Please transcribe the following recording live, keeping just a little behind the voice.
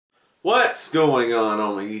What's going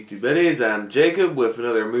on my YouTube buddies? I'm Jacob with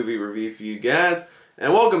another movie review for you guys,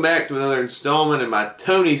 and welcome back to another installment in my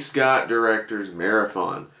Tony Scott Director's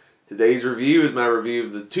Marathon. Today's review is my review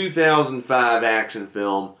of the 2005 action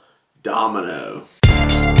film Domino.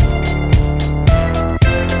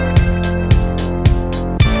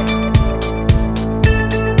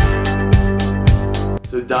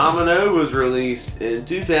 So Domino was released in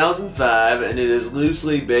 2005 and it is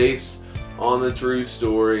loosely based on the true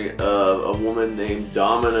story of a woman named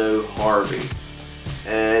Domino Harvey.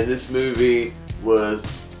 And this movie was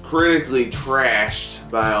critically trashed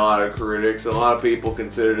by a lot of critics. A lot of people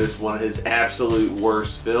consider this one of his absolute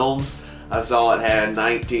worst films. I saw it had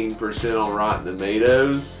 19% on Rotten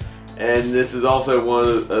Tomatoes. And this is also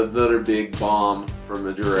another big bomb from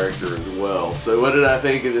the director as well. So what did I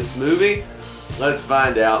think of this movie? Let's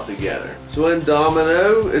find out together. So in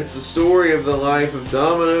Domino, it's the story of the life of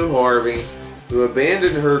Domino Harvey, who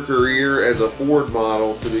abandoned her career as a Ford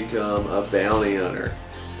model to become a bounty hunter.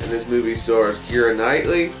 And this movie stars Keira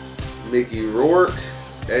Knightley, Mickey Rourke,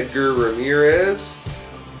 Édgar Ramírez,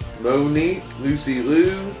 Monique, Lucy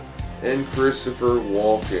Liu, and Christopher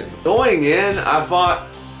Walken. Going in, I thought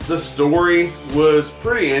the story was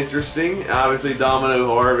pretty interesting. Obviously, Domino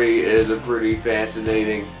Harvey is a pretty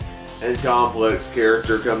fascinating and complex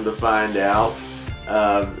character, come to find out.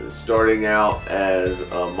 Starting out as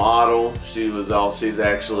a model, she's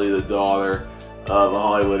actually the daughter of a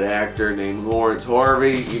Hollywood actor named Lawrence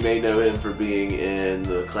Harvey. You may know him for being in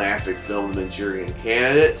the classic film The Manchurian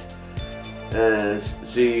Candidate.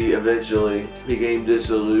 She eventually became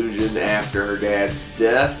disillusioned after her dad's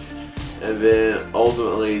death, and then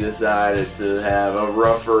ultimately decided to have a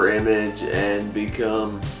rougher image and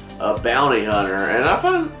become a bounty hunter. And I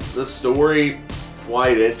found the story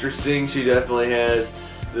quite interesting. She definitely has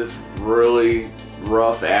this really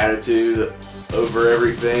rough attitude over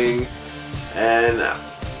everything, and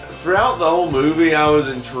throughout the whole movie I was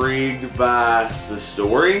intrigued by the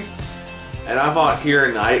story, and I thought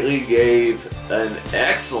Keira Knightley gave an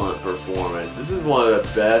excellent performance. This is one of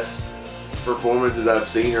the best performances I've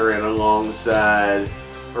seen her in, alongside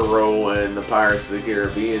her role in the Pirates of the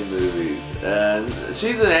Caribbean movies. And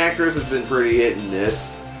she's an actress that's been pretty hit and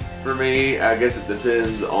miss for me. I guess it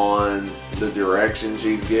depends on the direction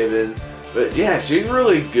she's given. But yeah, she's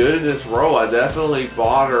really good in this role. I definitely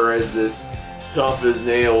bought her as this tough as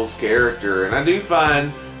nails character. And I do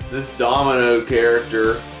find this Domino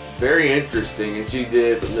character very interesting. And she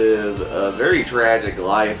did live a very tragic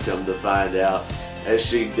life, come to find out, as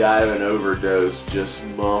she died of an overdose just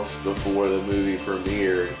months before the movie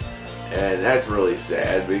premiered. And that's really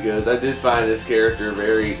sad, because I did find this character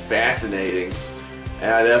very fascinating,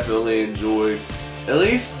 and I definitely enjoyed at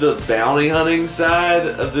least the bounty hunting side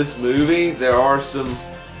of this movie. There are some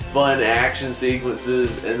fun action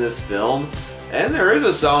sequences in this film, and there is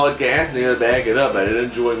a solid casting to back it up. I did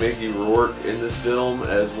enjoy Mickey Rourke in this film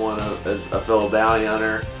as a fellow bounty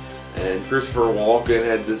hunter, and Christopher Walken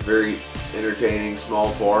had this very entertaining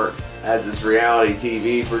small part as this reality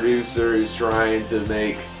TV producer who's trying to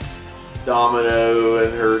make Domino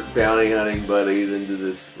and her bounty hunting buddies into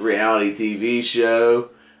this reality TV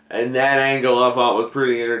show. And that angle I thought was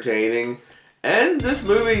pretty entertaining. And this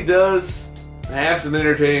movie does have some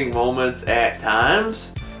entertaining moments at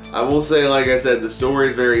times. I will say, like I said, the story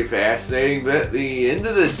is very fascinating, but at the end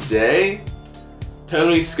of the day,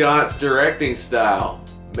 Tony Scott's directing style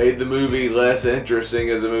made the movie less interesting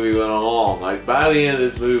as the movie went along. Like, by the end of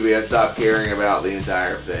this movie, I stopped caring about the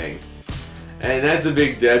entire thing. And that's a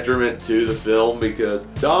big detriment to the film, because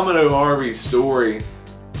Domino Harvey's story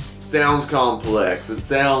sounds complex, it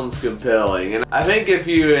sounds compelling, and I think if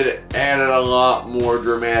you had added a lot more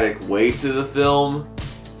dramatic weight to the film,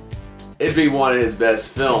 it'd be one of his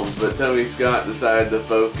best films. But Tony Scott decided to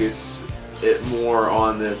focus it more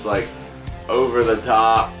on this like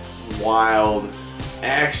over-the-top, wild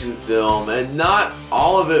action film, and not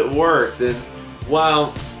all of it worked. And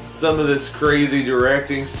while some of this crazy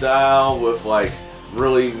directing style with like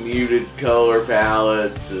really muted color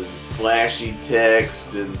palettes and flashy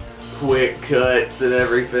text and quick cuts and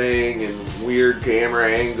everything and weird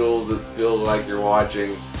camera angles that feel like you're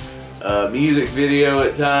watching a music video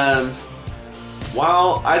at times,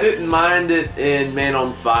 while I didn't mind it in Man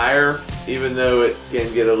on Fire, even though it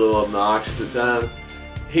can get a little obnoxious at times,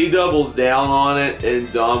 he doubles down on it in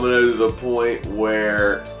Domino to the point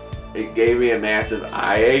where it gave me a massive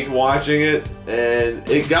eye ache watching it, and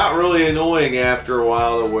it got really annoying after a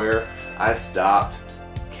while to where I stopped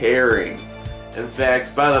caring. In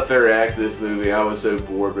fact, by the third act of this movie, I was so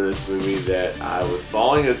bored with this movie that I was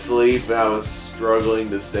falling asleep and I was struggling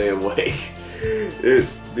to stay awake.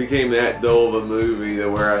 became that dull of a movie to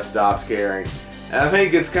where I stopped caring. And I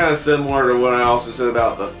think it's kind of similar to what I also said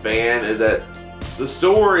about The Fan, is that the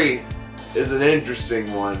story is an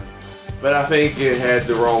interesting one, but I think it had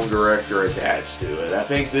the wrong director attached to it. I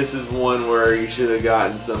think this is one where you should have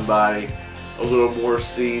gotten somebody a little more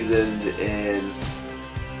seasoned and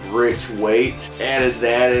rich weight, added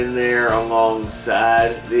that in there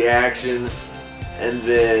alongside the action, and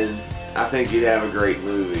then I think you'd have a great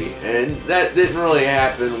movie. And that didn't really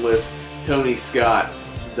happen with Tony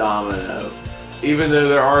Scott's Domino, even though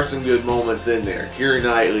there are some good moments in there. Keira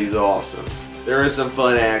Knightley's awesome. There is some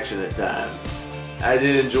fun action at times. I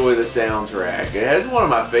did enjoy the soundtrack. It has one of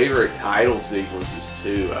my favorite title sequences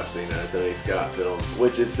too I've seen in a Tony Scott film,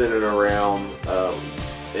 which is centered around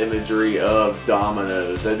imagery of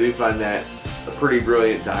dominoes. I do find that a pretty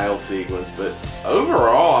brilliant title sequence, but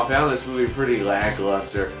overall I found this movie pretty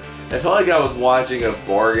lackluster. I felt like I was watching a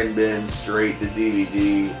bargain bin straight to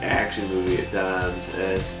DVD action movie at times,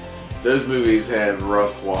 and those movies have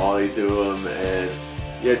rough quality to them. And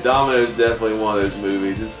yeah, Domino is definitely one of those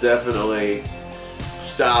movies. It's definitely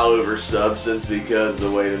style over substance because of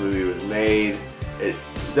the way the movie was made. It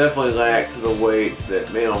definitely lacked the weight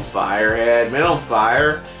that Men on Fire had. Men on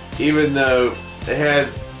Fire, even though it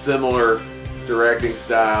has similar directing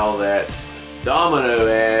style that Domino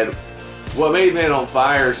had, what made Men on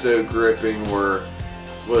Fire so gripping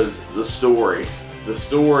was the story. The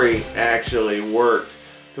story actually worked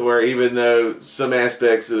to where, even though some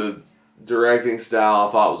aspects of the directing style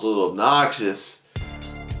I thought was a little obnoxious,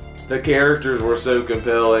 the characters were so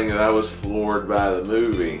compelling that I was floored by the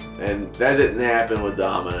movie. And that didn't happen with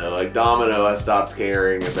Domino. Like Domino, I stopped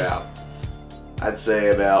caring about, I'd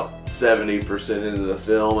say about 70% into the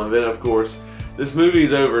film. And then of course, this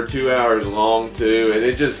movie's over 2 hours long too, and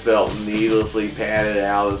it just felt needlessly padded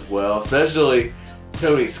out as well. Especially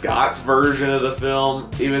Tony Scott's version of the film,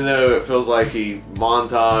 even though it feels like he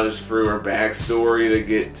montaged through her backstory to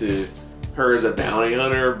get to her as a bounty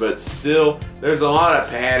hunter, but still there's a lot of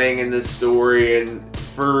padding in this story, and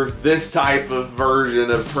for this type of version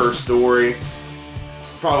of her story,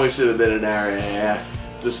 probably should have been an hour and a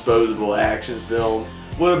half disposable action film.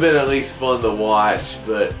 Would have been at least fun to watch,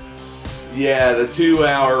 but yeah, the 2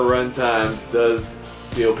 hour runtime does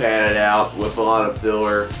feel padded out with a lot of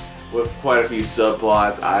filler, with quite a few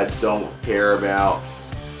subplots I don't care about.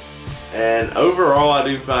 And overall, I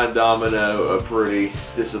do find Domino a pretty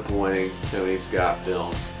disappointing Tony Scott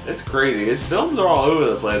film. It's crazy. His films are all over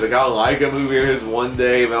the place. Like, I'll like a movie of his one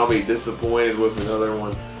day, and I'll be disappointed with another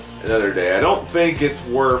one another day. I don't think it's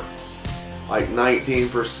worth like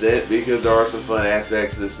 19% because there are some fun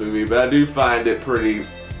aspects of this movie, but I do find it pretty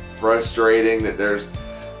frustrating that there's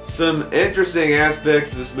some interesting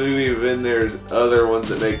aspects of this movie, but then there's other ones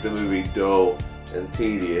that make the movie dull and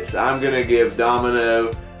tedious. I'm going to give Domino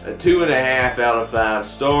a 2.5 out of 5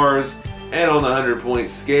 stars, and on the 100-point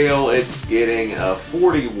scale, it's getting a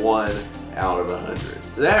 41 out of 100.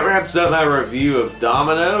 So that wraps up my review of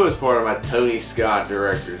Domino as part of my Tony Scott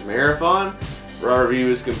Director's Marathon, where I review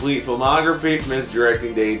his complete filmography from his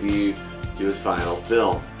directing debut to his final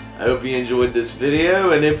film. I hope you enjoyed this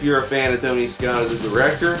video, and if you're a fan of Tony Scott as a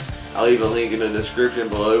director, I'll leave a link in the description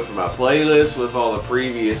below for my playlist with all the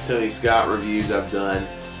previous Tony Scott reviews I've done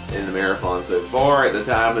in the marathon so far. At the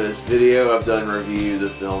time of this video, I've done reviews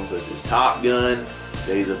of films such as Top Gun,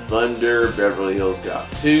 Days of Thunder, Beverly Hills Cop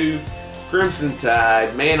 2, Crimson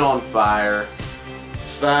Tide, Man on Fire,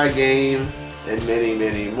 Spy Game, and many,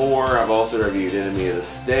 many more. I've also reviewed Enemy of the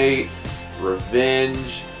State,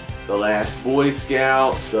 Revenge, The Last Boy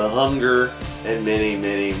Scout, The Hunger, and many,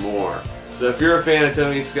 many more. So if you're a fan of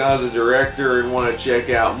Tony Scott as a director and want to check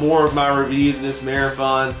out more of my reviews in this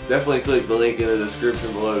marathon, definitely click the link in the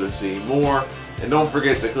description below to see more. And don't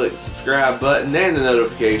forget to click the subscribe button and the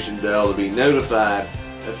notification bell to be notified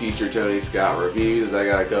of future Tony Scott reviews. I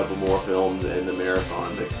got a couple more films in the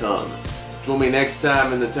marathon to come. Join me next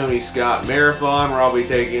time in the Tony Scott Marathon, where I'll be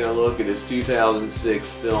taking a look at his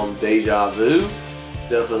 2006 film Deja Vu.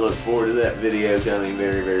 Definitely look forward to that video coming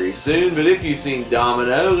very, very soon. But if you've seen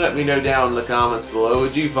Domino, let me know down in the comments below.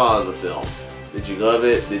 Would you follow the film? Did you love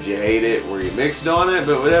it? Did you hate it? Were you mixed on it?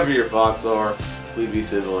 But whatever your thoughts are, please be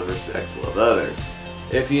civil and respectful of others.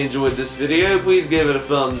 If you enjoyed this video, please give it a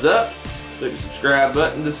thumbs up. Click the subscribe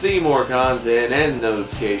button to see more content, and the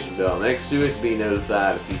notification bell next to it to be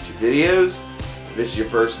notified of future videos. If this is your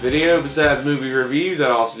first video, besides movie reviews, I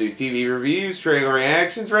also do TV reviews, trailer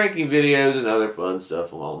reactions, ranking videos, and other fun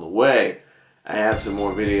stuff along the way. I have some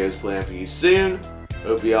more videos planned for you soon.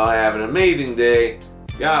 Hope you all have an amazing day.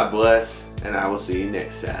 God bless, and I will see you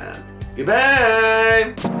next time.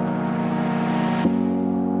 Goodbye!